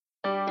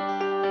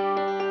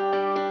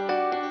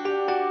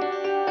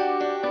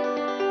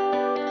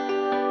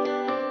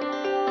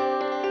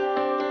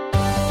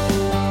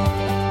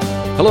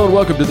Hello and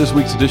welcome to this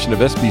week's edition of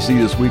SBC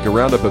This Week, a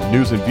roundup of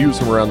news and views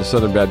from around the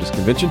Southern Baptist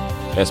Convention.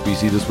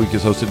 SBC This Week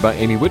is hosted by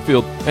Amy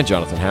Whitfield and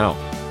Jonathan Howe.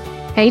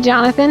 Hey,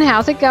 Jonathan,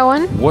 how's it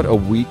going? What a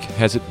week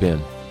has it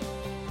been?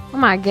 Oh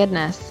my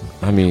goodness.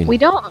 I mean, we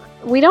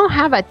don't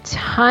have a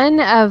ton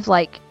of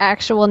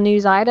actual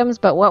news items,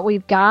 but what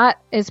we've got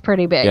is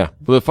pretty big. Yeah.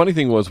 Well, the funny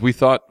thing was we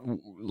thought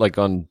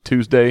on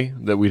Tuesday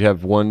that we'd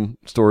have one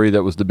story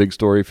that was the big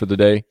story for the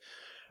day,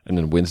 and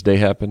then Wednesday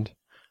happened,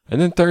 and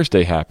then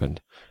Thursday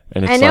happened.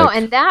 And it's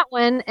and that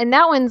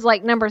one's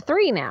number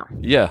 3 now.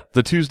 Yeah,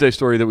 the Tuesday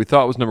story that we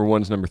thought was number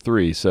 1 is number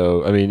 3.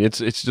 So I mean, it's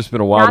just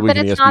been a wild week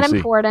in the SBC. Not that it's not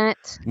important.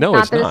 No,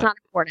 not it's that not. It's not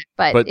important,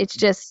 but it's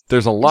just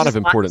there's a lot of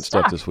important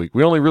stuff this week.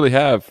 We only really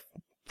have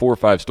 4 or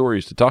 5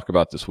 stories to talk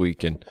about this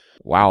week, and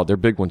wow, they're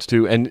big ones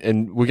too.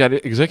 And we got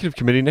executive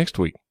committee next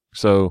week,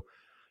 so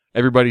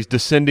everybody's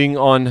descending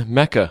on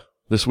Mecca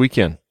this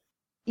weekend.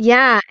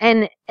 Yeah,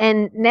 and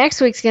next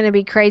week's going to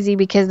be crazy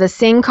because the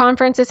Sing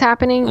conference is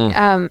happening,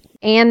 and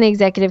the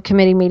executive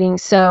committee meeting.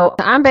 So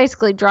I'm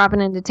basically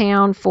dropping into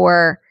town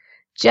for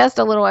just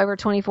a little over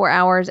 24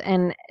 hours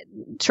and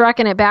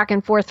trucking it back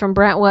and forth from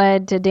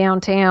Brentwood to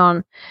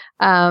downtown.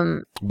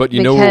 But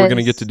you know what we're going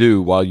to get to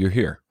do while you're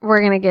here? We're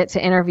going to get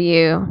to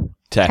interview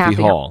Taffy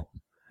Hall,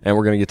 and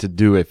we're going to get to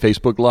do a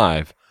Facebook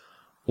Live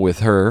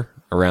with her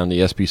around the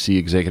SBC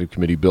Executive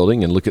Committee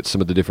building and look at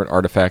some of the different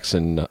artifacts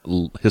and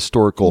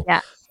historical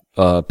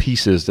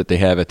pieces that they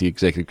have at the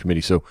Executive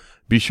Committee. So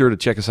be sure to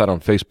check us out on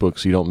Facebook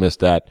so you don't miss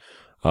that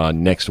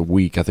next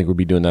week. I think we'll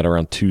be doing that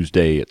around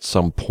Tuesday at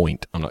some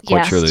point. I'm not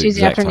quite sure the Tuesday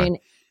exact afternoon.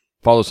 time.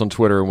 Follow us on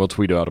Twitter and we'll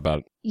tweet out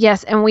about it.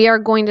 Yes, and we are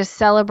going to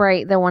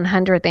celebrate the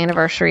 100th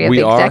anniversary of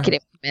the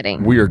Executive Committee.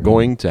 We are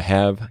going to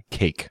have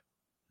cake.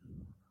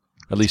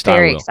 At least I will.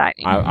 Very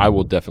exciting. I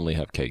will definitely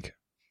have cake.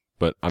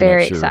 But I'm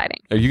very not sure. Exciting.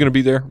 Are you going to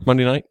be there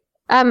Monday night?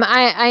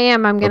 I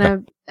am. I'm going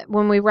to,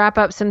 when we wrap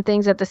up some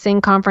things at the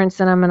Sing conference,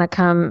 then I'm going to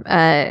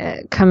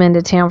come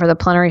into town for the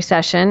plenary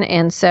session.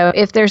 And so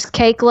if there's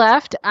cake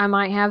left, I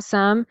might have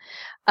some.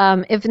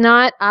 If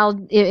not,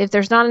 if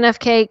there's not enough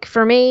cake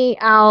for me,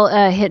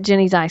 I'll hit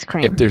Jenny's ice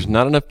cream. If there's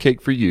not enough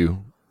cake for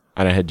you,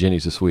 and I had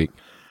Jenny's this week,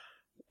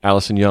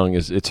 Allison Young,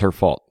 it's her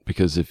fault.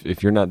 Because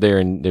if you're not there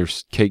and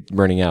there's cake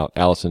burning out,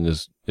 Allison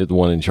is the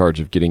one in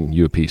charge of getting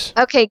you a piece.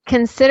 Okay,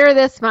 consider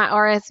this my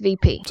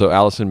RSVP. So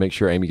Allison, make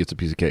sure Amy gets a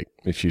piece of cake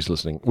if she's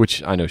listening,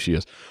 which I know she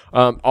is.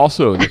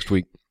 Also, next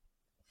week,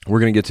 we're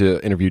going to get to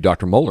interview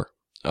Dr. Moeller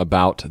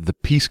about the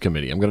Peace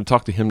Committee. I'm going to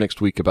talk to him next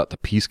week about the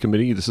Peace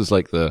Committee. This is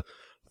like the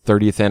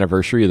 30th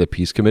anniversary of the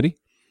Peace Committee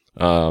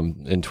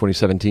in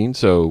 2017.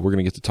 So we're going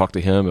to get to talk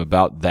to him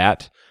about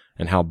that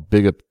and how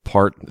big a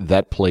part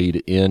that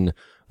played in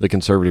the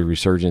conservative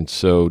resurgence.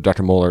 So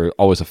Dr. Moeller,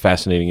 always a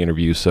fascinating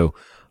interview. So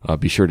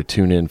be sure to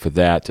tune in for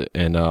that.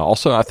 And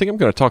also, I think I'm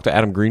going to talk to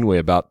Adam Greenway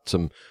about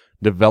some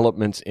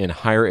developments in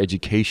higher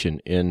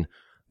education in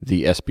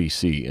the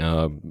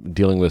SBC,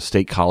 dealing with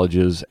state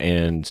colleges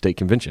and state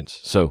conventions.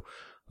 So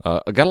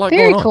I got a lot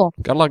going on. Cool.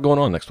 Got a lot going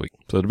on next week.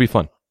 So it'll be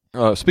fun.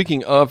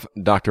 Speaking of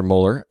Dr.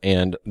 Moeller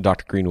and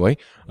Dr. Greenway,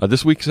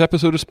 this week's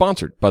episode is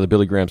sponsored by the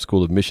Billy Graham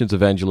School of Missions,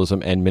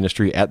 Evangelism, and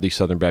Ministry at the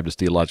Southern Baptist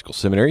Theological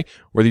Seminary.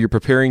 Whether you're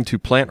preparing to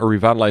plant or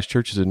revitalize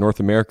churches in North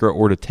America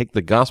or to take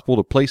the gospel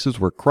to places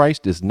where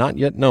Christ is not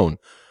yet known,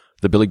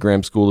 the Billy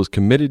Graham School is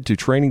committed to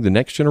training the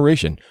next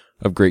generation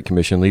of Great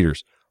Commission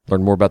leaders.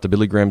 Learn more about the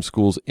Billy Graham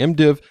School's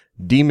MDiv,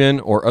 DMin,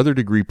 or other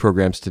degree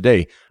programs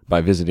today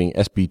by visiting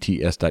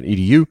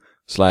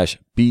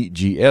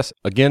sbts.edu/BGS.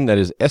 Again, that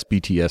is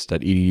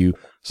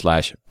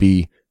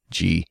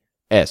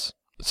sbts.edu/BGS.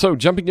 So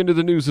jumping into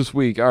the news this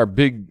week, our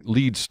big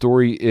lead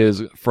story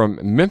is from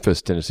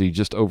Memphis, Tennessee,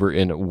 just over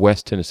in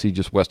West Tennessee,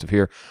 just west of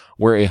here,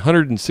 where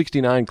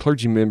 169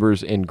 clergy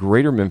members in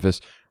Greater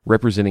Memphis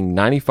representing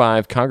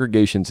 95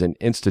 congregations and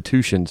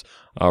institutions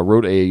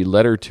wrote a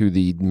letter to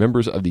the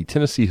members of the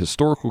Tennessee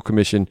Historical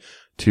Commission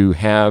to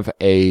have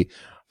a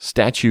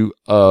statue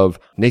of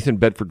Nathan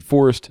Bedford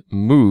Forrest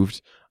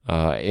moved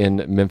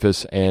in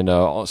Memphis, and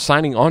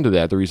signing on to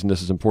that, the reason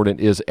this is important,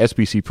 is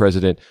SBC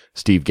President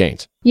Steve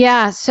Gaines.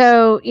 Yeah,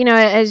 so,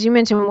 as you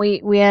mentioned,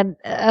 we had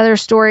other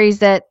stories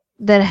that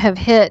have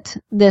hit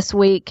this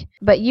week,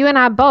 but you and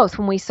I both,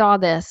 when we saw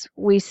this,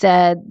 we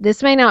said,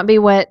 this may not be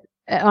what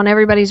on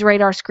everybody's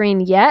radar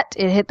screen yet.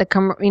 It hit it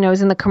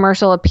was in the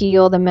Commercial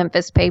Appeal, the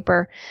Memphis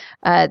paper,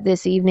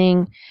 this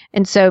evening.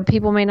 And so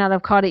people may not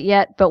have caught it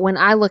yet, but when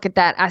I look at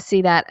that, I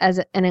see that as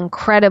an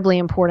incredibly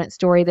important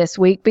story this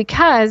week,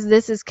 because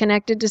this is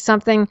connected to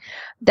something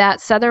that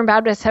Southern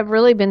Baptists have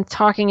really been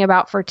talking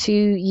about for 2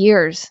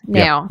 years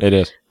now. Yeah, it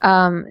is.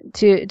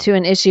 To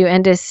an issue,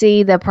 and to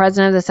see the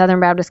president of the Southern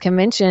Baptist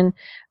Convention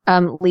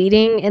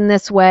leading in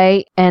this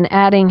way and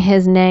adding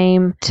his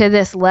name to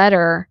this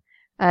letter,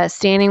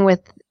 standing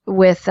with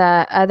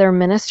other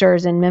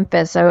ministers in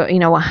Memphis, so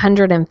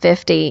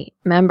 150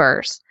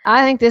 members.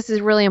 I think this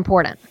is really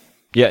important.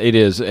 Yeah, it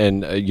is.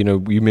 And,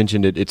 you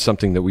mentioned it. It's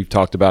something that we've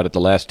talked about at the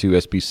last 2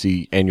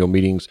 SBC annual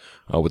meetings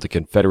with the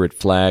Confederate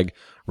flag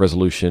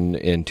resolution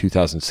in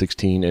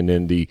 2016 and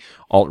then the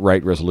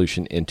alt-right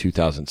resolution in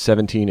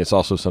 2017. It's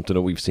also something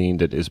that we've seen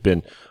that has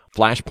been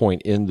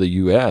flashpoint in the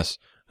U.S.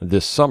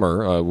 this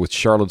summer with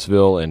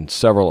Charlottesville and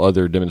several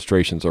other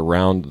demonstrations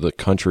around the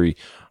country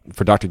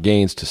for Dr.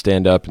 Gaines to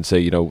stand up and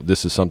say,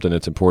 this is something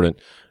that's important.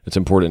 It's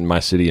important in my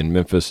city in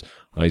Memphis.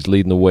 He's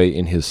leading the way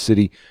in his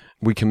city.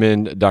 We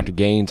commend Dr.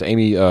 Gaines.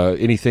 Amy,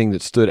 anything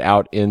that stood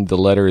out in the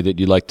letter that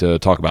you'd like to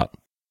talk about?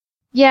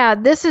 Yeah,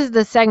 this is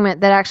the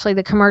segment that actually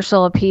the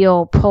Commercial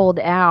Appeal pulled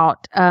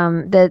out,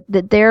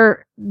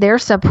 that they're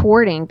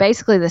supporting.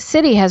 Basically, the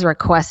city has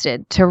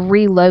requested to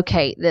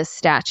relocate this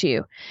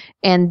statue,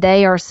 and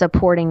they are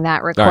supporting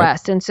that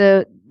request. Right. And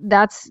so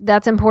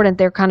that's important.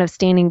 They're kind of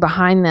standing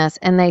behind this,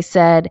 and they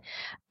said,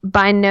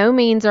 by no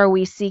means are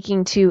we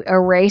seeking to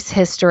erase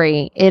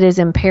history. It is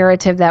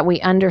imperative that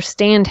we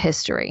understand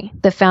history.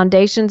 The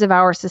foundations of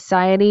our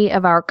society,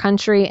 of our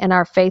country, and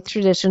our faith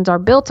traditions are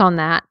built on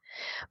that.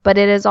 But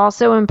it is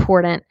also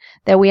important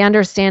that we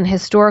understand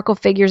historical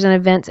figures and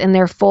events in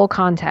their full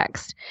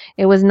context.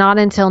 It was not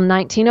until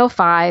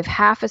 1905,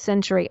 half a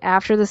century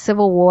after the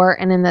Civil War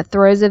and in the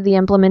throes of the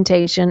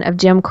implementation of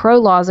Jim Crow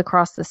laws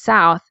across the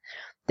South,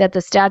 that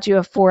the statue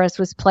of Forrest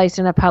was placed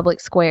in a public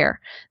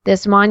square.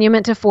 This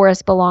monument to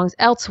Forrest belongs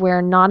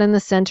elsewhere, not in the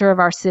center of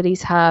our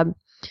city's hub.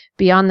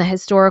 Beyond the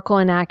historical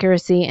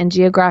inaccuracy and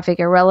geographic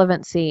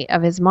irrelevancy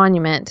of his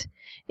monument,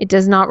 it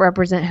does not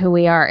represent who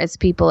we are as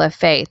people of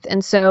faith.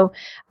 And so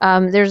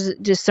there's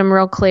just some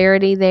real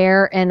clarity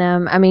there.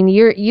 And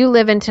you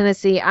live in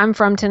Tennessee. I'm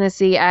from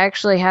Tennessee. I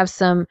actually have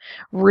some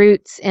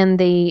roots in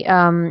the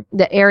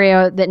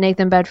area that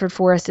Nathan Bedford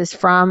Forrest is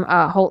from,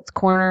 Holt's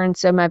Corner. And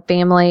so my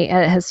family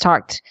has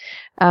talked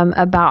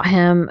about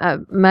him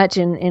much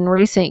in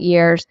recent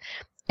years.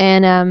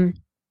 And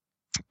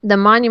the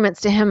monuments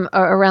to him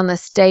around the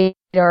state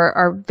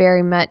are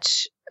very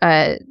much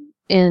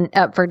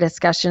up for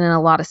discussion in a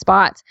lot of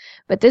spots.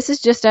 But this is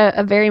just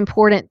a very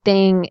important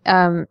thing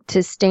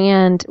to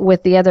stand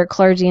with the other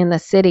clergy in the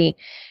city.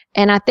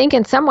 And I think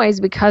in some ways,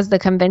 because the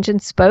convention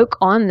spoke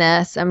on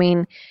this,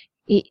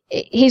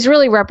 he's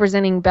really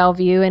representing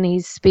Bellevue, and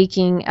he's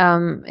speaking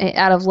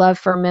out of love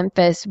for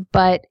Memphis,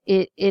 but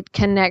it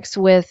connects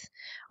with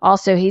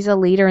also, he's a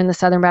leader in the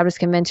Southern Baptist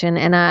Convention.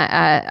 And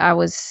I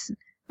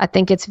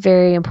think it's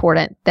very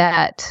important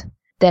that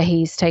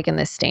he's taken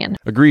this stand.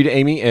 Agreed,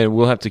 Amy, and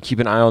we'll have to keep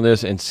an eye on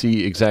this and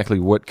see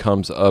exactly what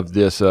comes of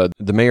this.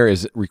 The mayor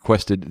has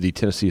requested the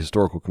Tennessee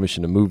Historical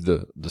Commission to move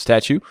the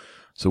statue,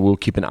 so we'll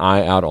keep an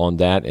eye out on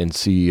that and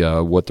see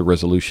what the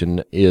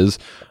resolution is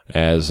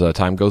as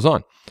time goes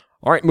on.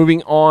 All right,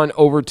 moving on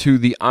over to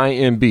the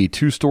IMB.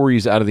 2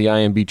 stories out of the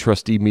IMB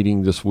trustee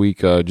meeting this week.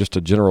 Just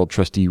a general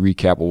trustee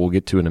recap, we'll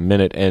get to in a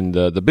minute. And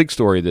the big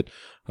story that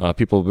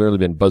people have really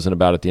been buzzing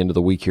about at the end of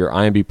the week here.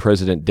 IMB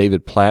President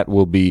David Platt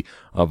will be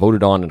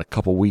voted on in a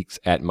couple weeks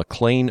at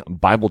McLean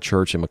Bible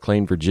Church in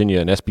McLean,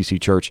 Virginia, an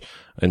SBC church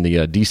in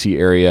the D.C.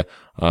 area,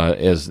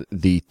 as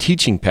the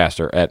teaching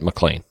pastor at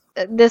McLean.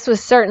 This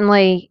was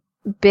certainly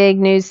big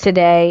news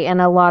today,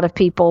 and a lot of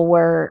people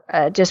were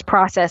just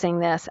processing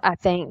this, I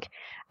think.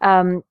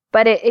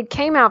 But it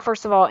came out,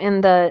 first of all,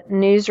 in the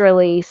news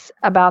release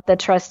about the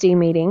trustee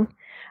meeting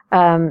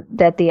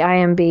that the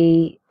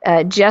IMB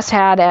just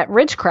had at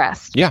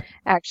Ridgecrest. Yeah.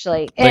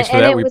 Actually. Thanks for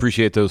that. We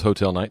appreciate those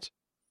hotel nights.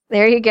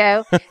 There you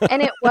go.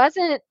 And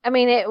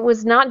it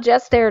was not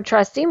just their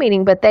trustee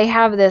meeting, but they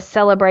have this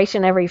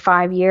celebration every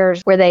 5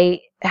 years where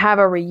they have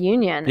a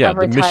reunion. Yeah,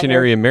 the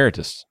missionary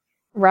emeritus.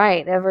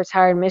 Right, of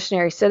retired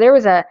missionaries. So there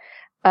was a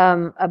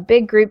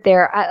big group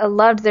there. I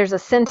loved, there's a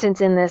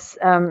sentence in this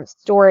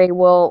story.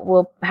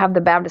 We'll have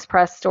the Baptist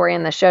Press story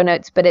in the show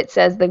notes, but it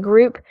says the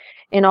group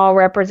in all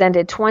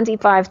represented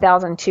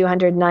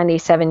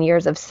 25,297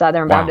 years of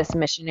Southern Baptist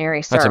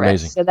missionary service. That's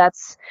amazing. So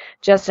that's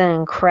just an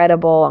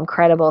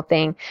incredible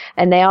thing.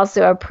 And they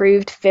also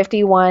approved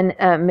 51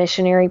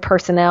 missionary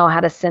personnel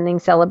had a sending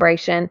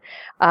celebration.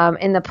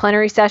 In the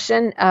plenary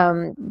session,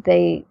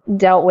 they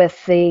dealt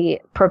with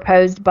the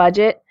proposed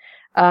budget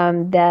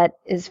that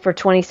is for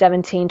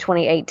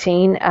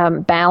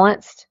 2017-2018,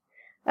 balanced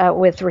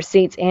with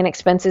receipts and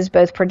expenses,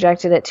 both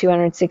projected at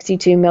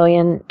 $262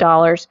 million.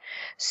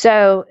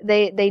 So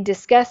they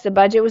discussed the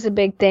budget was a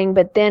big thing,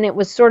 but then it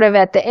was sort of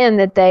at the end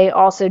that they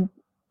also,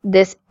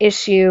 this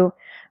issue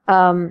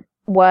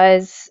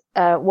was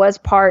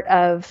part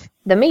of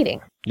the meeting.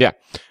 Yeah.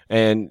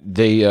 And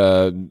they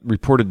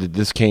reported that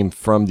this came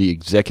from the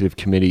executive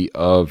committee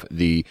of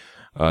the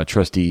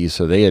trustees.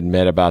 So they had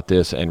met about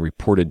this and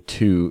reported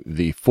to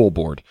the full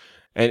board.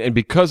 And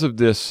because of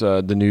this,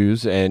 the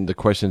news and the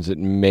questions that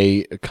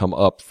may come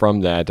up from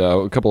that,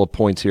 a couple of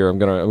points here. I'm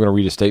gonna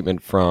read a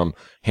statement from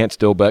Hans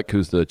Dilbeck,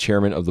 who's the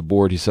chairman of the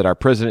board. He said, "Our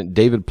president,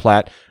 David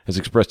Platt, has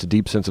expressed a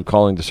deep sense of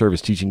calling to serve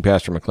as teaching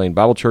pastor at McLean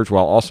Bible Church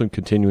while also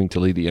continuing to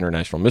lead the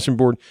International Mission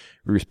Board.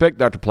 We respect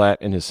Dr. Platt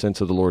and his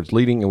sense of the Lord's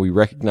leading, and we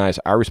recognize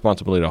our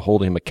responsibility to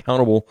hold him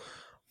accountable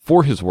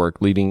for his work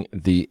leading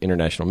the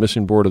International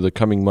Mission Board of the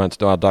coming months."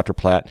 Dr.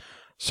 Platt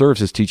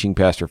serves as teaching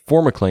pastor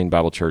for McLean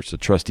Bible Church. The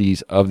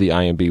trustees of the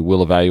IMB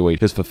will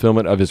evaluate his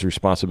fulfillment of his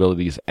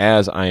responsibilities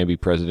as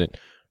IMB president.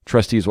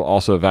 Trustees will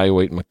also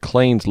evaluate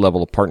McLean's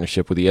level of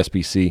partnership with the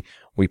SBC.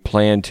 We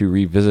plan to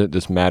revisit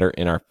this matter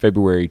in our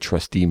February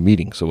trustee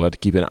meeting. So we'll have to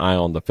keep an eye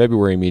on the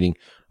February meeting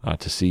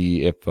to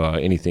see if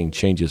anything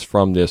changes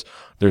from this.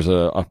 There's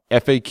a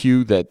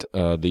FAQ that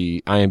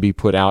the IMB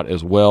put out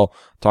as well,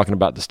 talking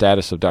about the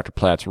status of Dr.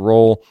 Platt's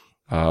role,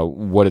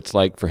 what it's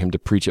like for him to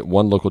preach at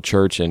one local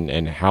church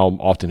and how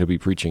often he'll be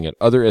preaching at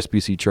other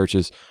SBC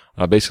churches.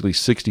 Basically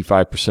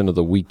 65% of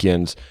the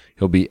weekends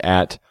he'll be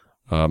at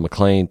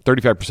McLean.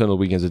 35% of the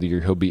weekends of the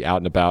year he'll be out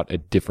and about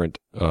at different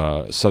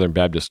Southern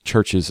Baptist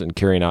churches and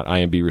carrying out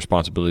IMB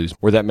responsibilities,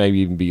 or that may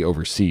even be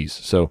overseas.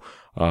 So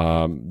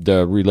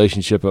the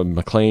relationship of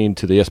McLean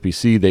to the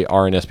SBC, they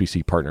are an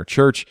SBC partner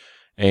church,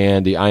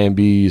 and the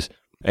IMBs,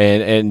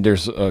 and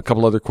there's a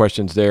couple other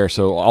questions there.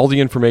 So all the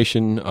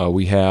information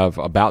we have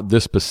about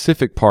this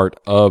specific part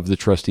of the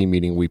trustee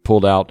meeting, we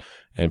pulled out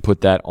and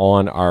put that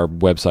on our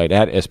website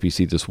at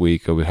SBC this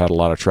week. We've had a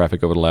lot of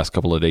traffic over the last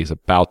couple of days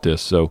about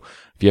this. So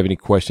if you have any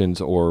questions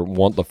or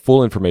want the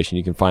full information,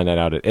 you can find that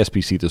out at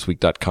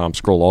sbcthisweek.com.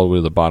 Scroll all the way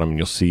to the bottom and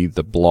you'll see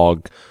the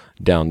blog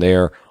down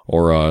there,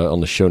 or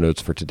on the show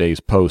notes for today's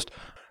post.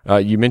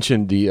 You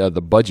mentioned the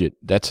budget.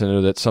 That's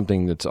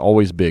something that's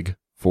always big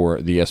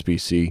for the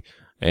SBC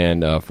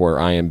and for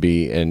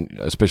IMB, and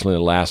especially in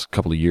the last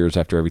couple of years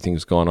after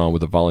everything's gone on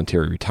with the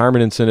voluntary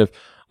retirement incentive.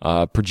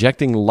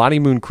 Projecting Lottie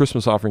Moon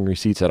Christmas offering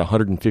receipts at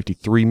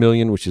 $153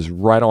 million, which is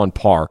right on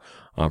par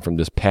from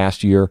this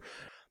past year.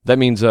 That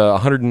means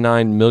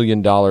 $109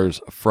 million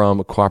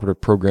from cooperative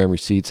program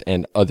receipts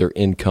and other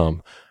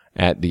income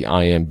at the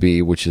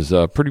IMB, which is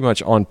pretty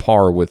much on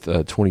par with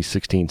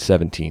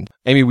 2016-17.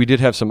 Amy, we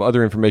did have some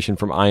other information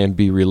from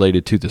IMB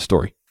related to the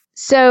story.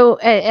 So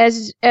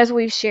as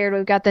we've shared,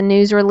 we've got the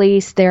news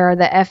release. There are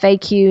the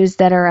FAQs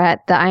that are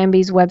at the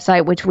IMB's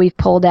website, which we've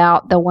pulled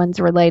out, the ones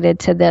related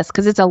to this,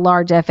 because it's a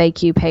large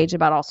FAQ page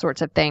about all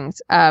sorts of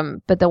things.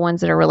 But the ones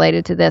that are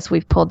related to this,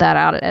 we've pulled that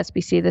out at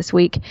SBC this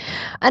week.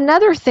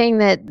 Another thing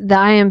that the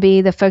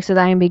IMB, the folks at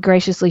the IMB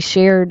graciously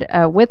shared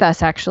with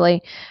us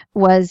actually,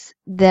 was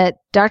that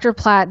Dr.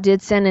 Platt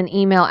did send an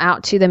email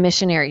out to the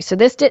missionaries. So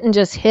this didn't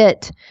just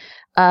hit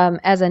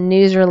as a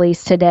news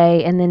release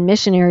today, and then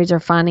missionaries are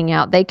finding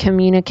out. They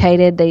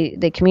communicated,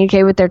 they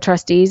communicated with their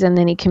trustees, and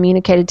then he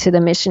communicated to the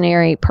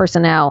missionary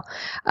personnel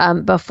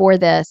before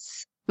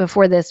this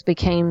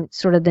became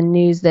sort of the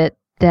news that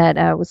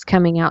was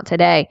coming out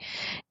today.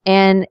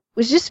 And it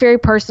was just very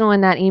personal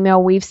in that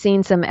email. We've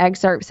seen some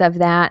excerpts of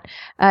that.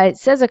 It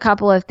says a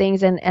couple of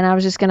things, and I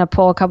was just going to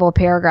pull a couple of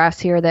paragraphs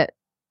here that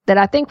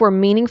I think were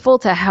meaningful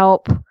to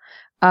help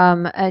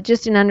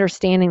just in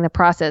understanding the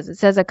process. It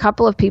says, a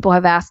couple of people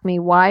have asked me,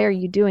 why are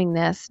you doing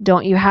this?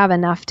 Don't you have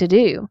enough to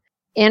do?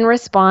 In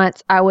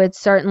response, I would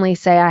certainly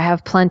say I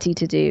have plenty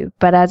to do.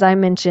 But as I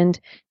mentioned,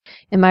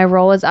 in my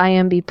role as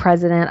IMB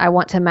president, I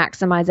want to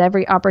maximize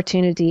every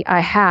opportunity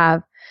I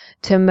have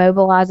to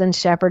mobilize and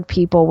shepherd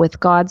people with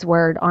God's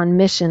word on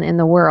mission in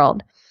the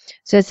world.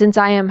 So since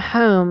I am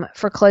home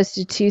for close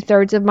to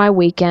 2/3 of my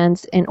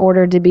weekends in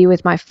order to be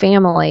with my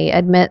family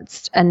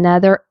amidst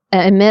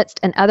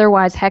an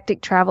otherwise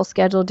hectic travel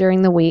schedule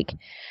during the week,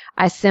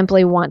 I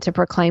simply want to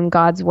proclaim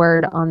God's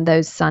word on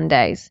those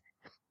Sundays.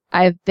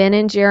 I have been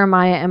in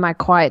Jeremiah in my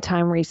quiet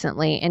time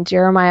recently, and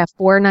Jeremiah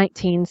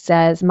 4:19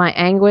 says, my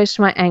anguish,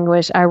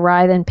 I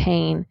writhe in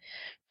pain.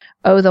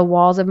 Oh, the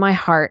walls of my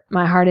heart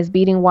is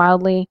beating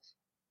wildly.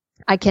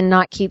 I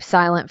cannot keep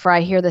silent, for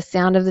I hear the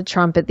sound of the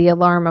trumpet, the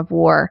alarm of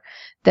war.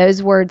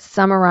 Those words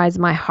summarize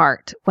my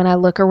heart. When I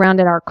look around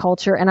at our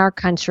culture and our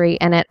country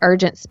and at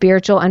urgent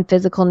spiritual and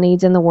physical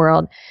needs in the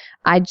world,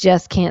 I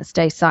just can't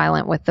stay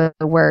silent with the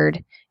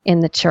word in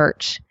the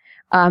church.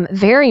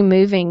 Very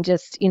moving,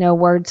 just,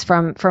 words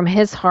from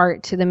his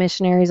heart to the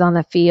missionaries on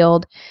the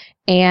field.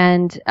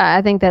 And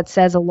I think that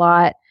says a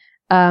lot.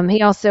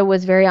 He also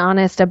was very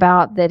honest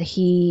about that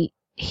he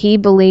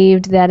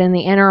believed that in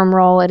the interim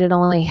role, it had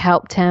only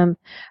helped him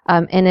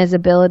in his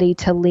ability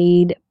to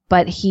lead,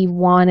 but he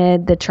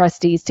wanted the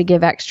trustees to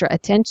give extra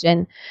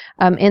attention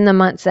in the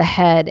months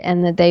ahead,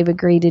 and that they've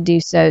agreed to do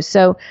so.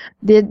 So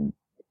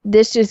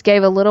this just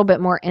gave a little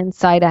bit more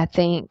insight, I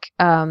think,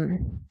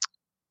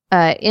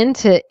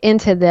 into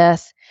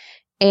this.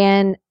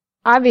 And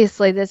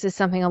obviously, this is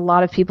something a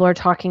lot of people are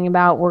talking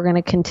about. We're going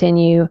to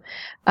continue,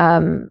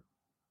 we're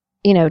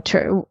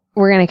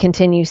going to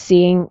continue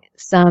seeing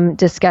some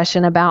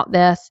discussion about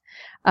this.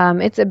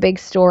 It's a big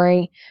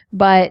story,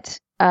 but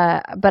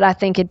I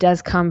think it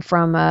does come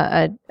from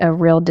a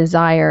real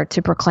desire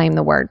to proclaim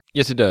the word.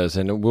 Yes, it does.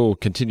 And we'll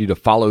continue to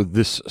follow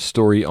this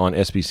story on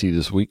SBC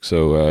this week.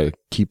 So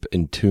keep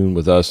in tune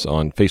with us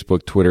on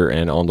Facebook, Twitter,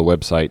 and on the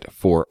website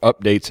for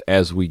updates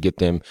as we get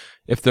them,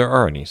 if there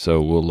are any.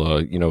 So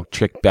we'll,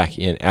 check back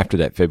in after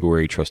that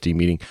February trustee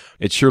meeting.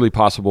 It's surely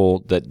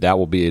possible that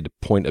will be a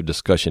point of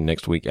discussion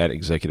next week at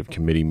executive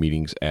committee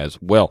meetings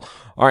as well.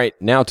 All right,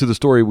 now to the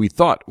story we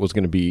thought was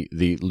going to be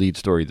the lead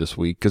story this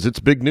week, because it's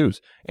big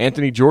news.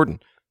 Anthony Jordan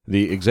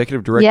the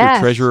executive director, Yes.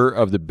 treasurer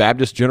of the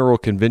Baptist General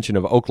Convention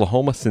of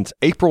Oklahoma since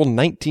April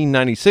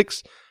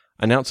 1996,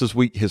 announced this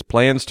week his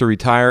plans to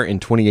retire in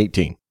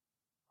 2018.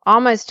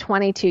 Almost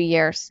 22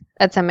 years.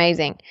 That's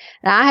amazing.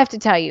 Now, I have to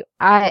tell you,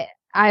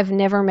 I've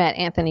never met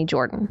Anthony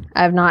Jordan.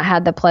 I've not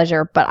had the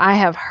pleasure, but I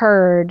have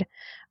heard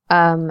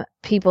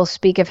people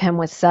speak of him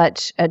with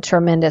such a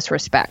tremendous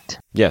respect.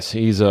 Yes,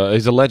 he's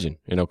a legend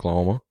in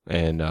Oklahoma,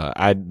 and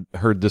I'd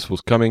heard this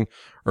was coming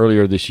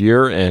earlier this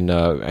year, and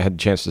I had a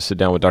chance to sit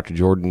down with Dr.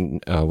 Jordan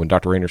when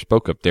Dr. Rayner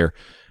spoke up there,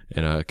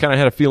 and kind of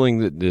had a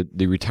feeling that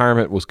the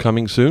retirement was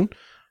coming soon,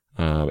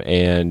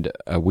 and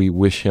we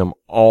wish him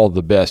all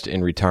the best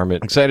in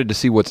retirement. Excited to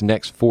see what's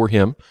next for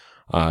him.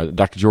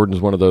 Dr. Jordan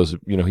is one of those,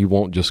 he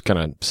won't just kind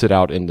of sit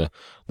out in the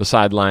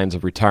sidelines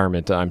of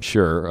retirement, I'm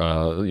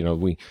sure.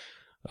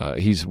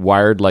 He's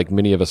wired like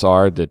many of us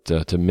are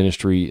to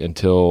ministry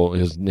until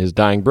his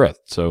dying breath.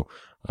 So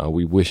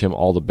we wish him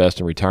all the best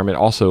in retirement.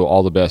 Also,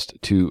 all the best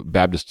to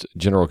Baptist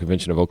General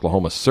Convention of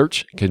Oklahoma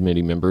search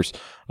committee members.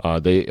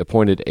 They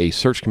appointed a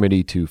search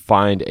committee to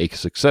find a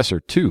successor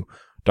to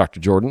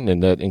Dr. Jordan,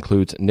 and that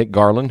includes Nick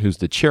Garland, who's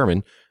the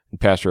chairman and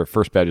pastor of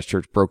First Baptist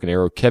Church Broken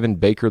Arrow, Kevin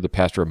Baker, the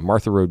pastor of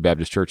Martha Road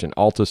Baptist Church in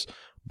Altus,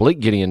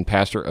 Blake Gideon,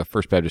 pastor of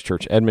First Baptist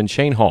Church Edmond,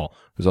 Shane Hall,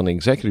 who's on the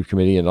executive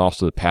committee and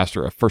also the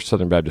pastor of First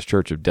Southern Baptist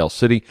Church of Del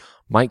City,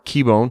 Mike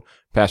Keybone,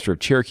 pastor of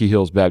Cherokee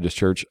Hills Baptist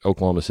Church,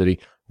 Oklahoma City,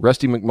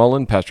 Rusty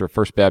McMullen, pastor of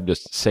First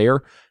Baptist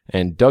Sayre,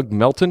 and Doug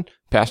Melton,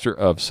 pastor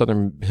of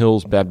Southern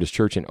Hills Baptist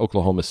Church in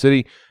Oklahoma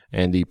City,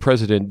 and the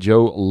president,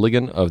 Joe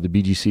Ligon of the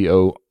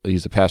BGCO.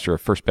 He's the pastor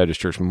of First Baptist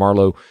Church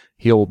Marlow.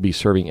 He'll be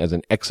serving as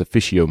an ex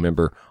officio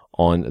member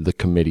on the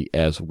committee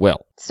as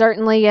well.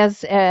 Certainly,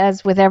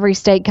 as with every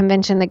state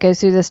convention that goes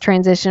through this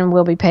transition,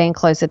 we'll be paying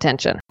close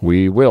attention.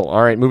 We will.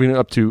 All right, moving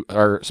up to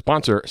our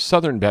sponsor,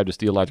 Southern Baptist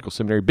Theological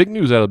Seminary. Big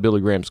news out of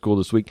Billy Graham School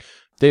this week.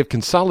 They have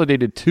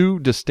consolidated two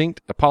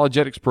distinct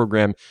apologetics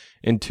programs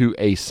into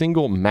a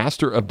single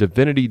Master of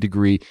Divinity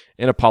degree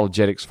in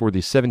apologetics for the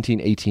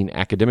 17-18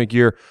 academic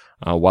year.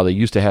 While they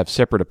used to have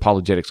separate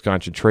apologetics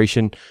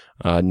concentration,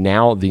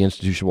 now the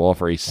institution will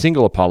offer a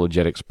single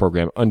apologetics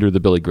program under the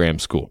Billy Graham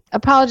School.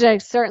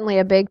 Apologetics certainly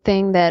a big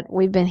thing that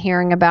we've been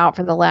hearing about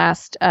for the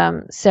last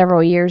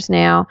several years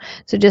now.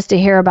 So just to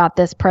hear about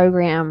this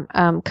program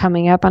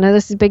coming up, I know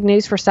this is big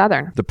news for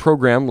Southern. The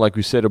program, like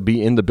we said, will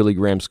be in the Billy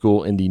Graham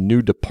School in the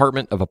new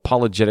Department of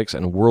Apologetics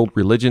and World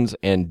Religions,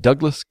 and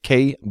Douglas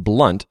K.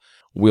 Blunt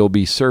will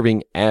be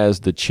serving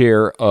as the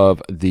chair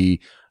of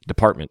the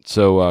department.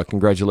 So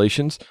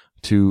congratulations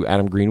to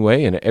Adam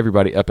Greenway and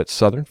everybody up at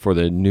Southern for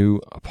the new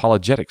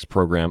apologetics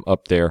program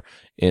up there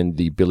in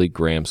the Billy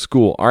Graham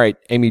School. All right,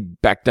 Amy,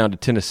 back down to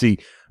Tennessee.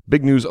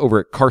 Big news over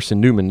at Carson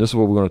Newman. This is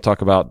what we're going to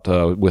talk about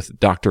with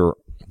Dr.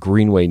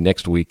 Greenway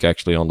next week,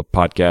 actually, on the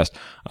podcast.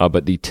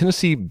 But the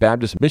Tennessee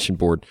Baptist Mission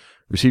Board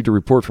received a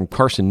report from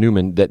Carson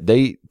Newman that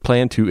they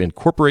plan to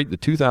incorporate the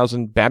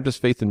 2000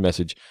 Baptist Faith and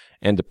Message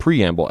and the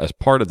preamble as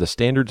part of the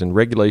standards and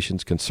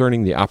regulations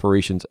concerning the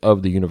operations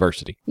of the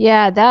university.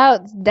 Yeah,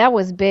 that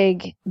was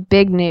big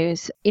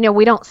news.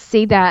 We don't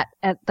see that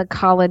at the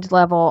college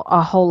level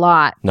a whole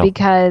lot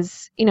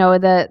because,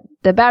 the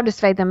Baptist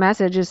Faith and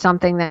Message is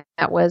something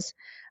that was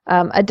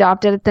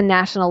adopted at the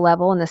national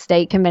level, and the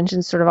state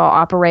conventions sort of all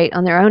operate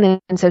on their own.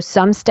 And so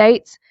some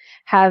states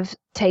have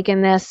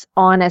taken this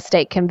on as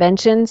state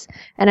conventions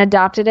and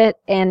adopted it,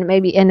 and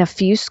maybe in a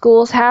few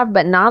schools have,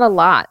 but not a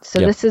lot. So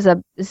this is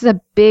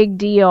a big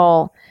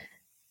deal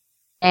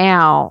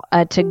now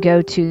to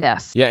go to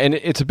this. Yeah, and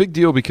it's a big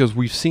deal because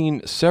we've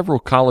seen several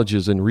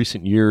colleges in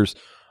recent years,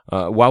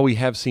 while we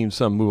have seen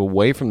some move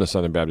away from the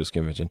Southern Baptist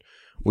Convention,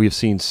 we have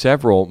seen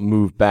several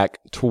move back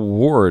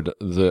toward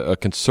the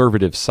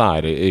conservative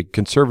side, a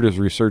conservative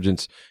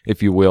resurgence,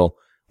 if you will,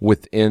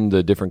 within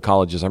the different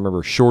colleges. I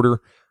remember Shorter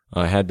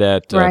had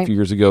that a few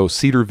years ago.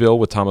 Cedarville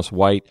with Thomas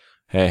White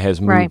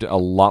has moved a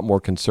lot more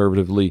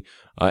conservatively,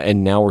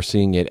 and now we're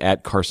seeing it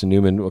at Carson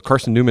Newman.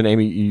 Carson Newman,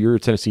 Amy, you're a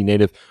Tennessee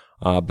native,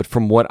 but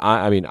from what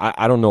I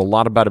don't know a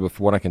lot about it, but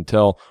from what I can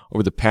tell,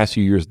 over the past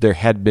few years, there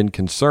had been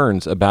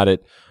concerns about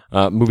it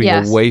moving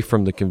away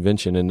from the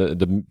convention and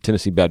the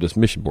Tennessee Baptist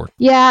Mission Board.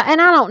 Yeah, and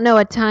I don't know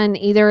a ton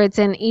either. It's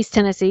in East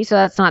Tennessee, so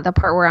that's not the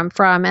part where I'm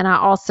from. And I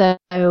also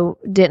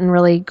didn't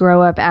really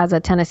grow up as a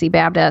Tennessee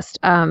Baptist.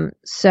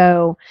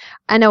 So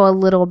I know a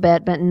little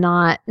bit, but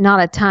not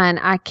a ton.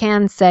 I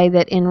can say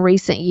that in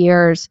recent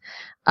years,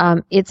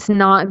 it's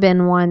not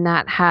been one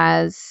that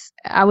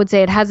I would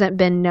say it hasn't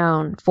been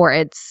known for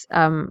its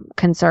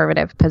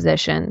conservative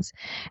positions.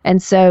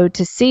 And so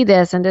to see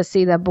this and to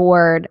see the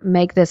board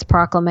make this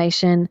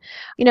proclamation,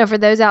 for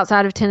those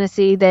outside of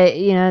Tennessee,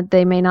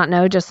 they may not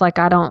know, just like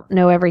I don't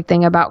know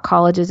everything about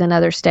colleges in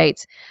other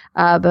states.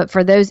 But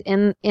for those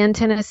in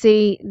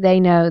Tennessee, they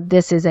know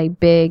this is a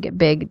big,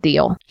 big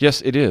deal.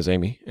 Yes, it is,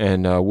 Amy.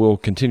 And we'll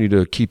continue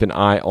to keep an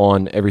eye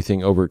on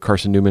everything over at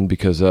Carson Newman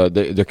because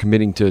they're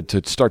committing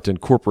to start to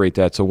incorporate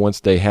that. So once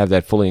they have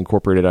that fully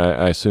incorporated,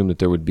 I assume that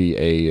there would be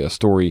a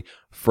story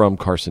from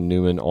Carson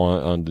Newman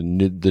on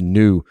the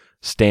new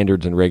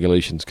standards and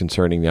regulations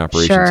concerning the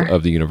operations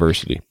of the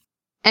university.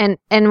 And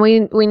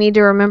we need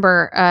to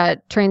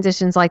remember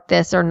transitions like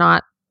this are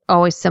not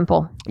always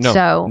simple. No,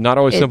 so not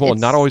always simple and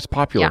not always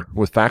popular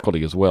with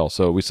faculty as well.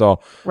 So we saw,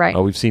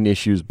 we've seen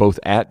issues both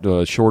at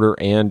Shorter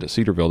and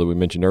Cedarville that we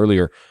mentioned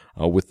earlier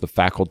with the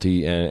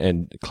faculty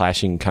and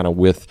clashing kind of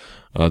with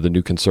the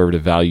new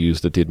conservative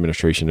values that the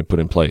administration had put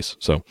in place.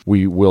 So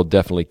we will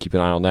definitely keep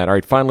an eye on that. All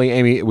right, finally,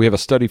 Amy, we have a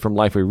study from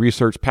Lifeway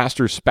Research.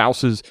 Pastors'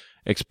 spouses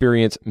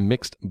experience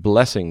mixed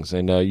blessings.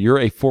 And you're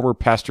a former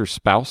pastor's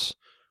spouse.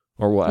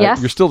 Or what? Yes.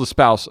 You're still the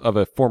spouse of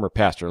a former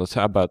pastor.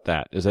 How about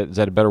that? Is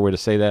that a better way to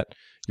say that?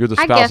 You're the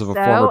spouse of a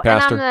former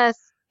pastor.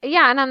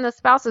 And I'm the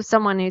spouse of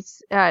someone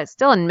who's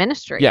still in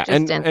ministry. Yeah,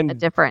 just in a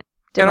different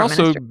and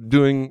also ministry.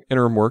 doing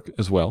interim work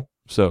as well.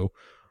 So,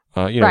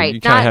 you right,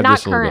 kind of have not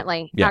this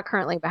currently, not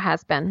currently, but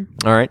has been.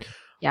 All right.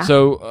 Yeah.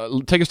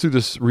 So take us through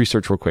this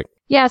research real quick.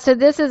 Yeah. So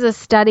this is a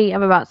study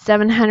of about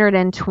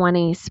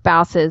 720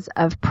 spouses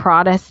of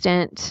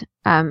Protestant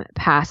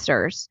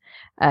pastors.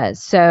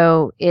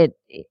 So it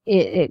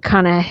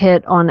kind of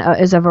hit on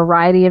is a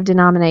variety of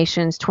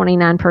denominations.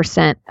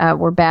 29%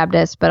 were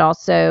Baptist, but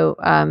also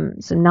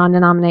some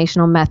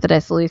non-denominational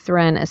Methodist,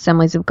 Lutheran,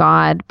 Assemblies of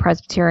God,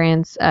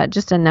 Presbyterians.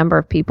 Just a number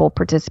of people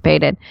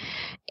participated,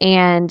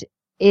 and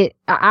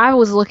I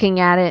was looking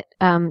at it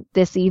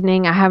this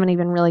evening. I haven't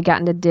even really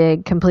gotten to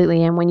dig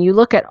completely in. When you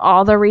look at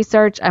all the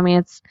research, I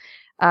mean,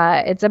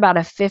 it's about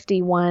a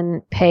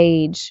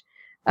 51-page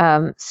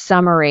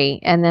summary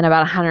and then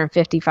about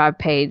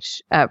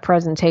 155-page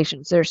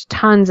presentations. There's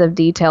tons of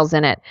details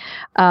in it.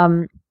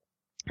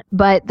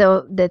 But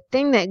the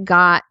thing that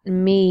got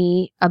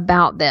me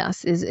about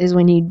this is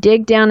when you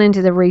dig down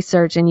into the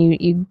research and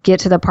you get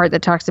to the part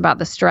that talks about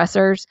the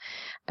stressors.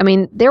 I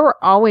mean, there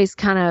were always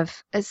kind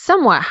of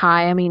somewhat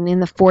high. I mean, in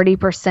the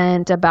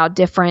 40% about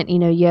different,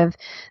 you have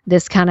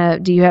this kind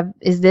of,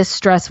 is this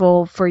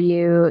stressful for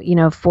you?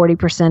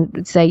 40%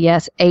 would say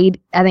yes. I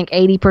think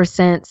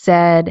 80%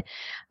 said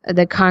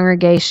the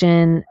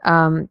congregation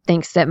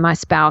thinks that my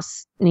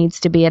spouse needs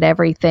to be at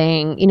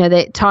everything.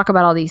 They talk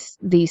about all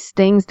these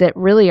things that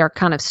really are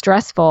kind of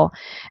stressful,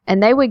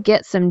 and they would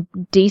get some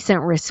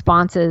decent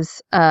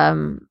responses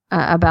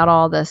about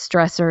all the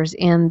stressors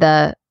in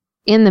the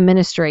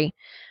ministry.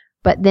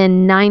 But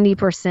then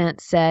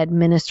 90% said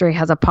ministry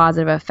has a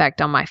positive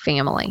effect on my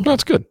family.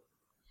 That's good.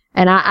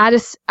 And I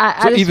just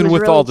even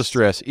with really, all the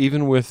stress,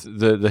 even with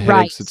the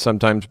headaches that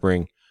sometimes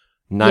bring,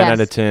 9 out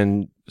of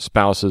 10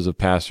 spouses of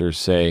pastors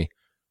say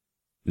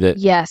that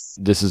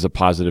this is a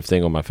positive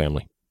thing on my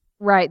family.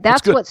 Right.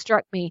 That's what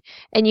struck me.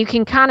 And you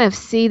can kind of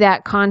see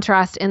that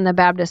contrast in the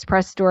Baptist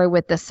Press story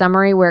with the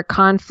summary where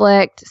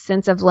conflict,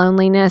 sense of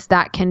loneliness,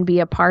 that can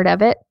be a part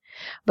of it.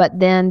 But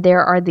then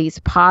there are these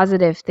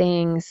positive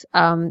things.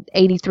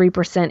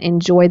 83%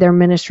 enjoy their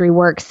ministry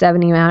work,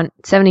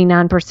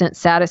 79%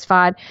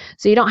 satisfied.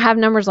 So you don't have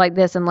numbers like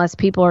this unless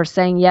people are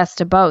saying yes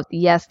to both.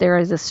 Yes, there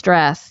is a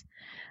stress,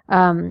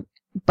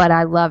 but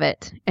I love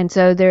it. And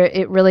so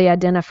it really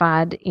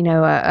identified,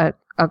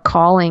 a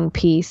calling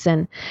piece.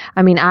 And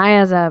I mean, I,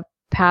 as a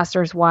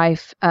pastor's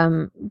wife,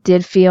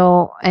 did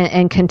feel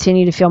and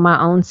continue to feel my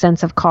own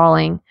sense of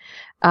calling.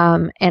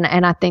 And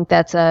I think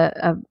that's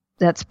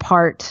that's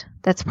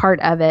part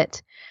of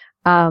it.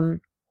 And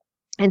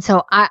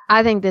so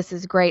I think this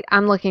is great.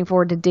 I'm looking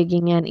forward to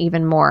digging in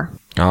even more.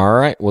 All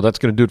right. Well, that's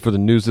going to do it for the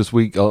news this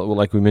week.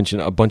 Like we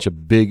mentioned, a bunch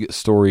of big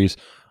stories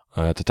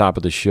at the top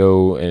of the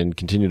show, and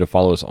continue to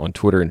follow us on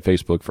Twitter and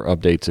Facebook for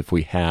updates. If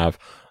we have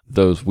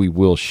those, we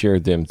will share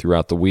them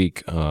throughout the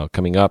week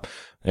coming up.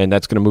 And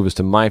that's going to move us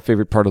to my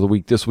favorite part of the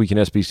week, This Week in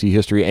SBC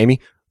History. Amy,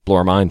 blow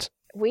our minds.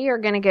 We are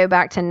going to go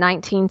back to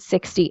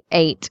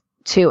 1968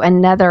 to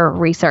another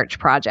research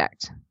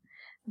project.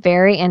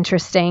 Very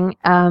interesting.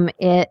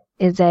 It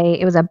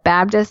was a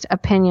Baptist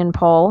opinion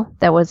poll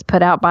that was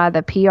put out by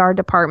the PR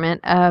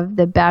department of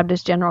the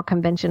Baptist General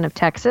Convention of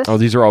Texas. Oh,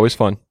 these are always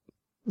fun.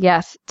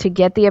 Yes, to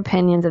get the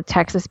opinions of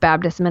Texas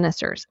Baptist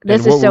ministers.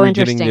 This is so interesting.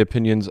 Interesting. Getting the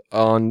opinions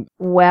on?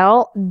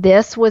 Well,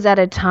 this was at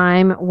a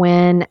time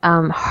when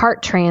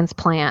heart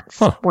transplants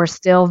were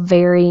still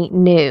very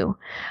new.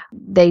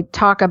 They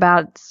talk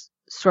about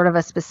sort of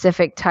a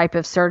specific type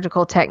of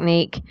surgical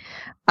technique,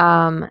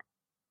 and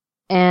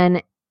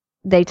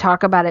they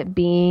talk about it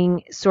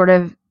being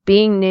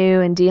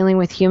new and dealing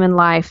with human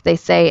life. They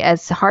say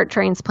as heart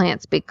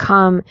transplants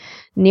become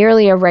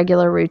nearly a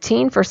regular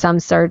routine for some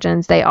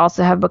surgeons, they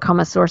also have become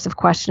a source of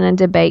question and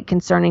debate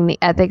concerning the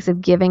ethics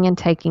of giving and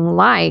taking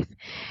life.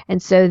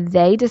 And so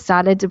they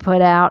decided to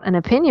put out an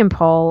opinion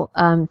poll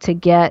to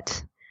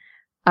get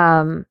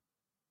the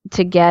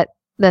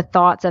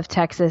thoughts of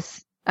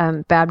Texas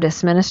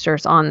Baptist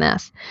ministers on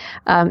this.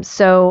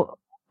 So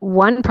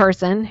one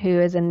person who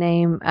is a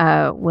name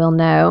we'll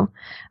know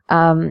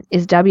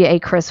is W.A.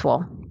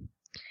 Criswell.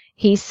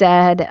 He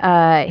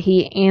said,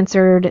 he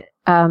answered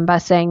by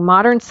saying,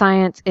 modern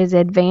science is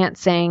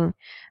advancing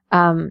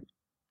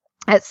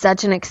at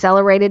such an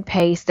accelerated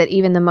pace that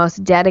even the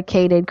most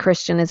dedicated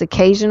Christian is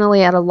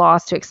occasionally at a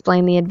loss to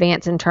explain the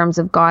advance in terms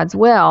of God's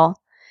will.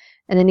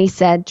 And then he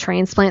said,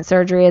 transplant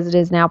surgery as it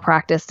is now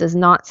practiced does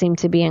not seem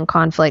to be in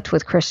conflict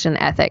with Christian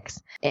ethics.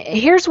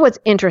 Here's what's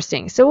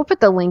interesting. So we'll put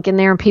the link in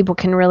there and people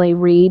can really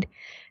read.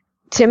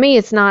 To me,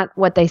 it's not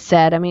what they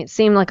said. I mean, it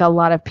seemed like a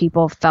lot of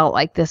people felt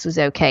like this was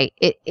okay.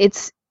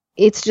 It's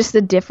just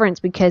the difference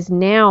because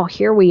now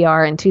here we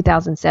are in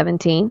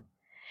 2017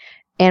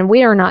 and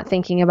we are not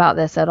thinking about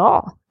this at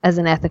all as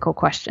an ethical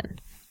question.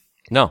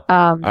 No,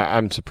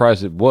 I'm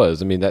surprised it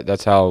was. I mean,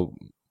 that's how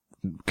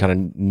kind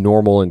of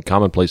normal and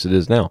commonplace it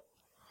is now.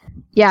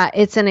 Yeah,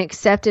 it's an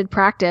accepted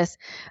practice.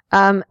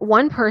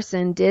 One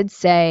person did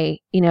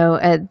say,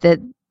 that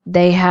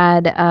they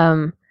had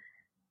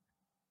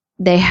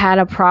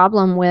a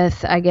problem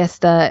with, I guess,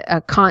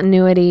 the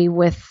continuity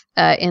with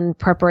in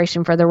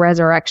preparation for the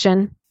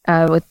resurrection,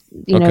 with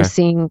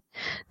seeing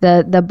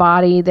the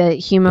body, the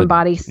human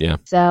body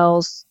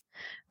cells.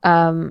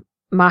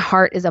 My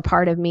heart is a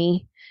part of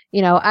me.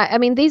 I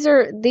mean, these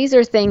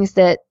are things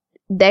that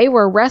they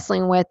were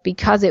wrestling with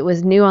because it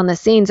was new on the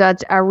scene. So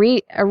I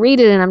read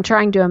it and I'm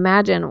trying to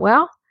imagine,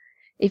 well,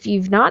 if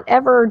you've not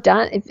ever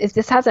done, if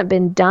this hasn't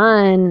been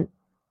done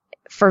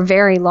for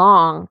very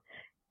long,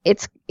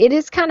 it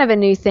is kind of a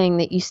new thing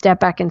that you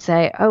step back and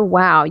say, oh,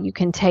 wow, you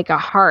can take a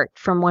heart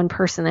from one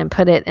person and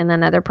put it in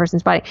another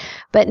person's body.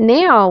 But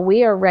now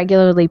we are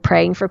regularly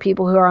praying for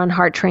people who are on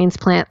heart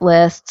transplant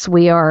lists.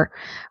 We are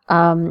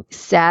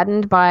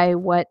saddened by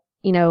what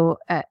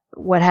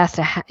has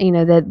to,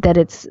 that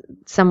it's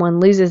someone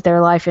loses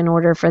their life in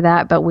order for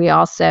that. But we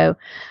also,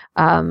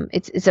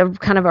 it's a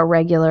kind of a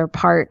regular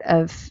part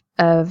of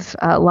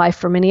life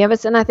for many of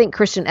us. And I think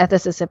Christian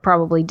ethicists have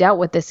probably dealt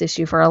with this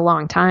issue for a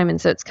long time. And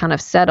so it's kind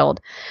of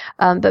settled.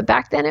 But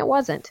back then it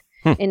wasn't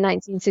in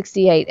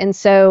 1968. And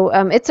so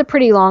it's a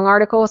pretty long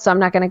article, so I'm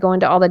not going to go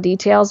into all the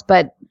details,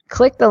 but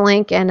click the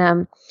link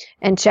and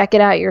check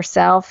it out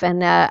yourself.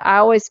 And I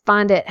always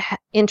find it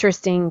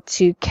interesting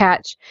to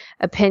catch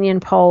opinion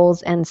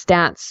polls and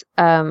stats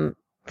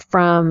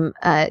from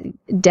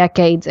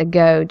decades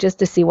ago just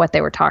to see what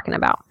they were talking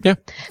about. Yeah,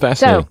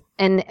 fascinating.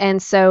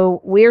 And so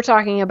we're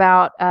talking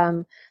about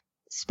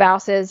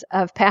spouses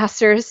of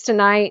pastors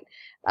tonight,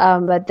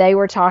 but they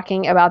were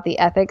talking about the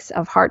ethics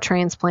of heart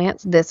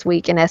transplants this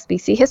week in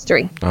SBC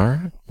history. All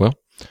right. Well,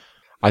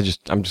 I'm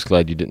just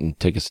glad you didn't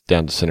take us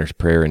down to sinner's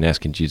prayer and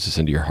asking Jesus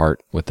into your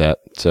heart with that.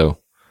 So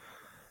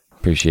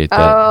appreciate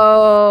that.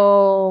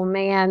 Oh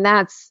man,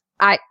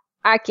 I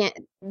can't.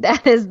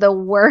 That is the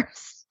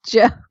worst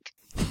joke.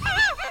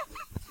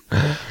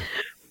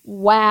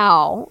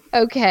 Wow.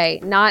 Okay.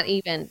 Not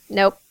even.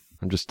 Nope.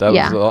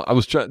 I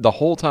was trying the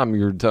whole time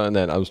you were doing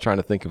that. I was trying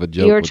to think of a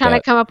joke. You were trying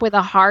to come up with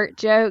a heart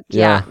joke.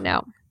 Yeah.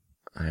 No.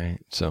 All right.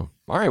 So,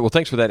 all right. Well,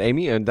 thanks for that,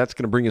 Amy. And that's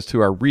going to bring us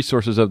to our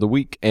resources of the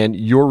week. And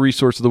your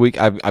resource of the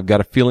week, I've got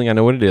a feeling I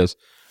know what it is,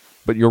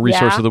 but your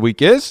resource of the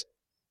week is?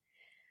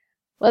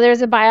 Well,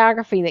 there's a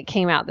biography that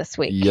came out this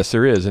week. Yes,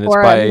 there is. And it's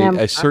by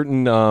a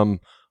certain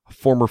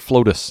former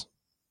FLOTUS.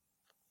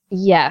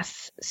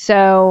 Yes.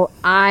 So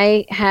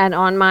I had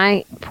on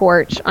my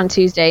porch on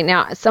Tuesday.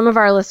 Now, some of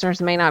our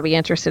listeners may not be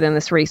interested in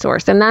this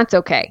resource, and that's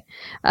okay.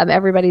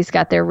 Everybody's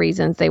got their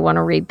reasons they want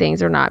to read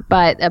things or not.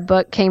 But a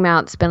book came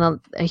out. It's been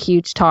a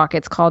huge talk.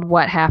 It's called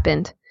What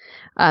Happened,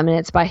 and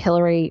it's by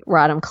Hillary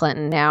Rodham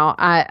Clinton. Now,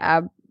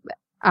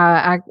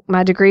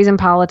 my degree's in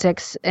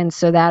politics, and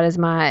so that is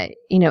my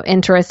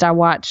interest. I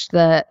watched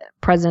the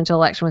presidential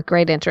election with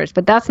great interest,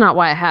 but that's not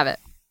why I have it.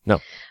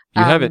 No,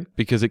 you have it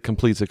because it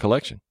completes a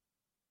collection.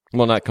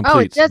 Well, not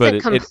completes, it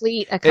doesn't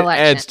complete a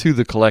collection. It adds to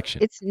the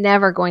collection. It's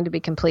never going to be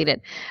completed.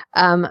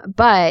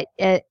 But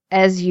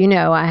as you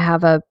know, I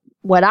have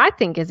what I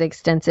think is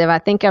extensive. I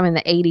think I'm in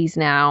the 80s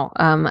now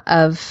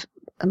of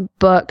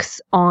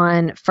books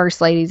on first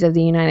ladies of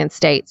the United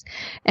States.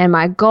 And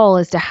my goal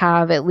is to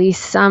have at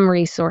least some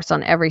resource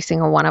on every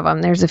single one of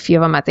them. There's a few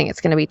of them I think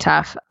it's going to be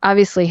tough.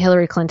 Obviously,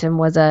 Hillary Clinton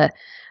was a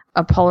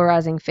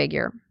polarizing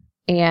figure.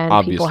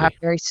 And people have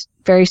very,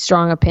 very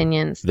strong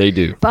opinions. They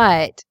do.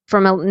 But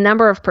from a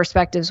number of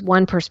perspectives,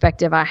 one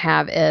perspective I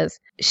have is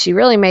she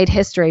really made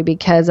history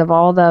because of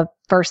all the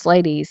first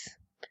ladies.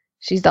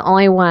 She's the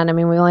only one. I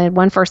mean, we only had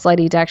one first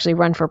lady to actually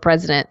run for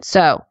president.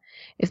 So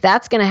if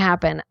that's going to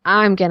happen,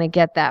 I'm going to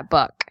get that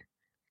book.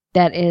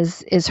 That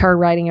is her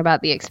writing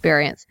about the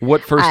experience.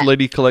 What first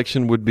lady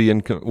collection would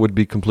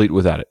be complete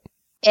without it?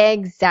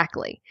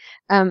 Exactly.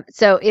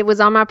 So it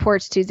was on my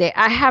porch Tuesday.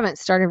 I haven't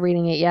started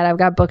reading it yet. I've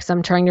got books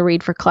I'm trying to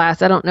read for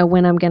class. I don't know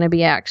when I'm going to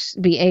be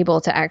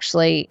able to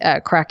actually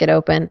crack it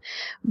open,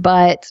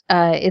 but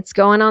it's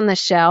going on the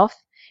shelf.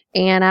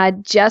 And I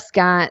just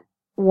got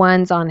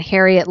ones on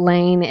Harriet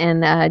Lane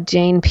and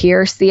Jane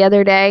Pierce the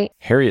other day.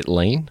 Harriet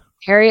Lane?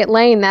 Harriet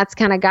Lane. That's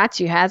kind of got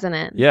you, hasn't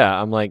it? Yeah.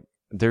 I'm like,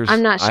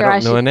 I'm not sure I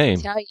don't know a name.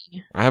 Tell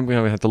you. I'm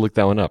going to have to look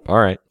that one up. All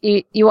right.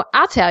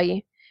 I'll tell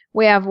you.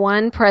 We have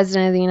one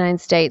president of the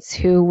United States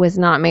who was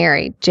not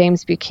married,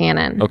 James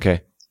Buchanan.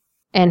 Okay.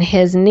 And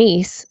his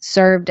niece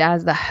served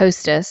as the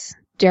hostess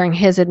during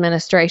his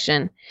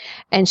administration.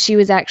 And she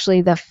was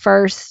actually the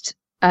first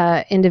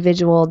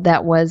individual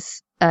that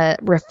was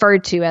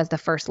referred to as the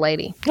first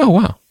lady. Oh,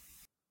 wow.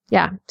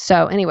 Yeah.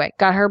 So anyway,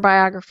 got her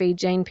biography,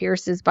 Jane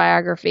Pierce's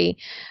biography,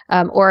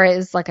 or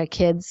is like a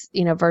kid's,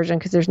 version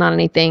because there's not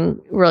anything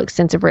real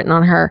extensive written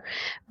on her.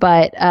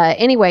 But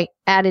anyway,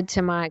 added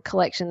to my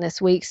collection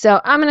this week. So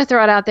I'm going to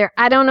throw it out there.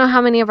 I don't know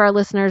how many of our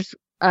listeners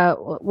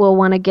will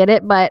want to get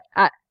it, but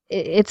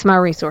it's my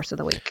resource of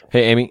the week.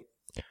 Hey, Amy.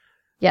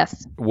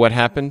 Yes. What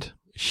happened?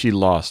 She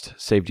lost.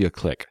 Saved you a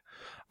click.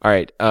 All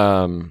right.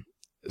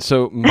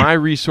 So my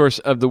resource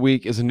of the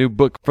week is a new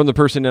book from the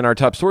person in our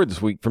top story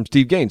this week, from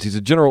Steve Gaines. He's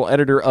a general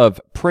editor of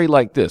Pray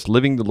Like This,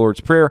 Living the Lord's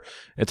Prayer.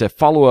 It's a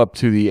follow-up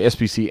to the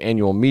SBC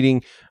annual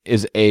meeting,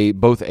 is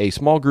both a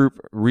small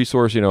group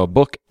resource, a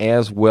book,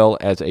 as well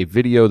as a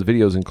video. The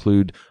videos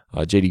include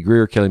J.D.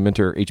 Greer, Kelly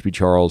Minter, H.B.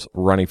 Charles,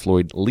 Ronnie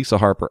Floyd, Lisa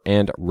Harper,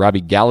 and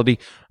Robbie Gallaty.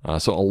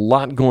 So a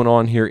lot going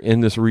on here in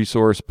this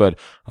resource, but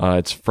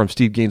it's from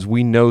Steve Gaines.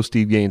 We know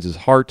Steve Gaines'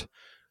 heart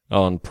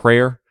on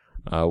prayer.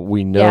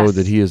 We know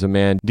that he is a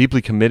man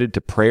deeply committed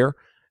to prayer,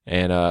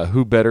 and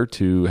who better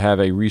to have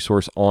a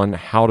resource on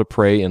how to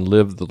pray and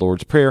live the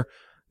Lord's Prayer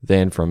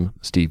than from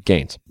Steve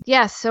Gaines.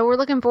 Yes, so we're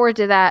looking forward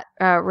to that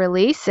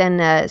release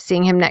and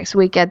seeing him next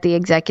week at the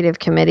executive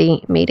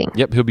committee meeting.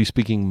 Yep, he'll be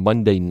speaking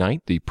Monday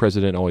night. The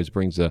president always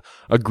brings a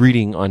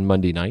greeting on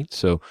Monday night,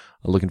 so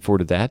looking forward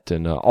to that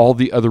and all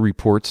the other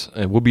reports.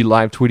 And we'll be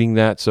live tweeting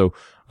that, so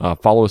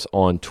follow us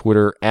on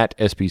Twitter at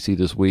SBC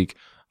This Week.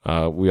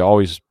 We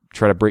always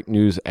try to break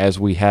news as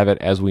we have it,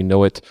 as we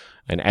know it,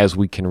 and as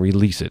we can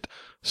release it.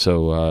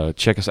 So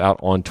check us out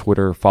on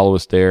Twitter. Follow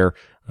us there.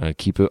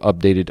 Keep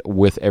updated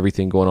with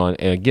everything going on.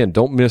 And again,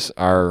 don't miss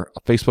our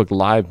Facebook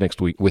Live next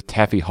week with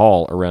Taffy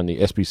Hall around the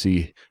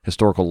SBC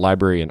Historical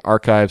Library and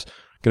Archives.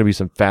 Going to be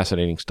some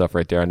fascinating stuff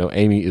right there. I know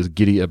Amy is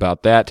giddy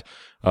about that.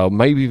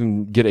 Maybe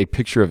even get a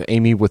picture of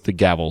Amy with the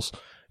gavels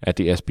at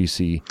the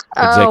SBC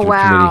Executive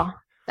Committee.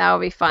 That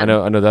would be fun.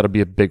 I know that'll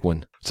be a big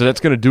one. So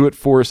that's going to do it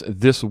for us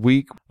this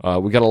week.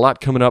 We got a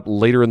lot coming up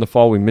later in the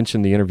fall. We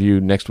mentioned the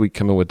interview next week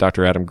coming with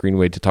Dr. Adam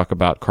Greenway to talk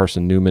about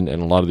Carson Newman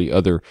and a lot of the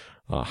other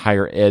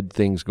higher ed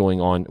things going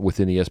on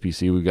within the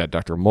SBC. We've got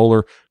Dr.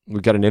 Moeller.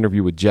 We've got an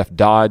interview with Jeff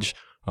Dodge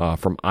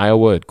from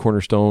Iowa at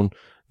Cornerstone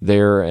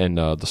there and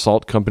the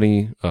Salt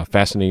Company.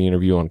 Fascinating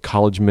interview on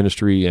college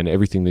ministry and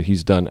everything that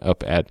he's done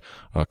up at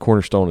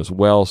Cornerstone as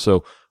well.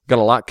 So got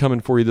a lot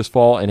coming for you this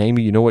fall. And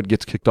Amy, you know what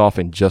gets kicked off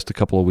in just a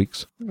couple of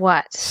weeks?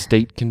 What?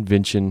 State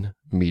convention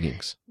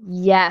meetings.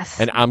 Yes.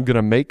 And I'm going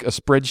to make a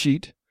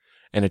spreadsheet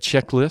and a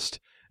checklist,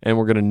 and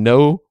we're going to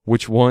know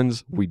which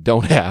ones we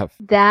don't have.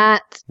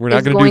 We're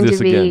not going to do this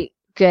again.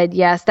 Good.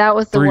 Yes, that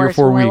was the 3 worst.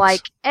 or 4 We're weeks.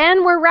 like,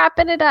 and we're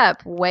wrapping it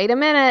up. Wait a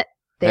minute.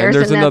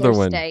 There's another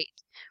one. State.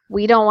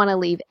 We don't want to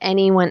leave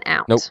anyone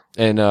out. Nope.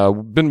 And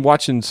we've been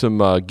watching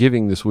some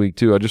giving this week,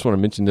 too. I just want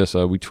to mention this.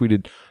 We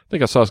tweeted, I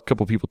think I saw a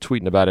couple people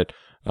tweeting about it,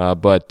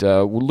 but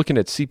we're looking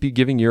at CP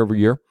giving year over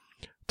year.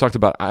 Talked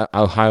about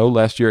Ohio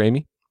last year,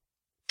 Amy.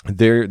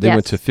 They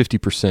went to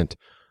 50%,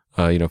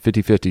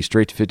 50-50,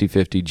 straight to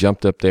 50-50,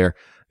 jumped up there.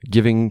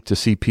 Giving to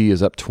CP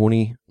is up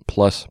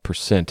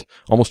 20+%,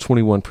 almost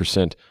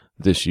 21%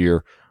 this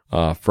year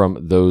from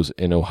those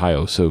in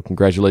Ohio. So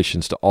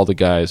congratulations to all the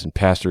guys and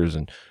pastors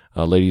and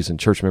ladies and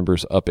church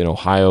members up in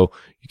Ohio.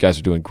 You guys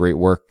are doing great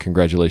work.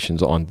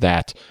 Congratulations on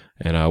that.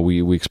 And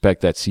we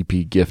expect that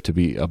CP gift to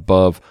be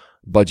above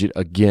budget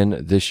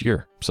again this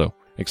year. So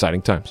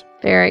exciting times.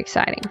 Very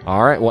exciting.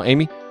 All right. Well,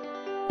 Amy,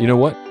 you know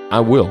what? I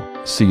will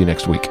see you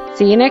next week.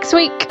 See you next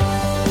week.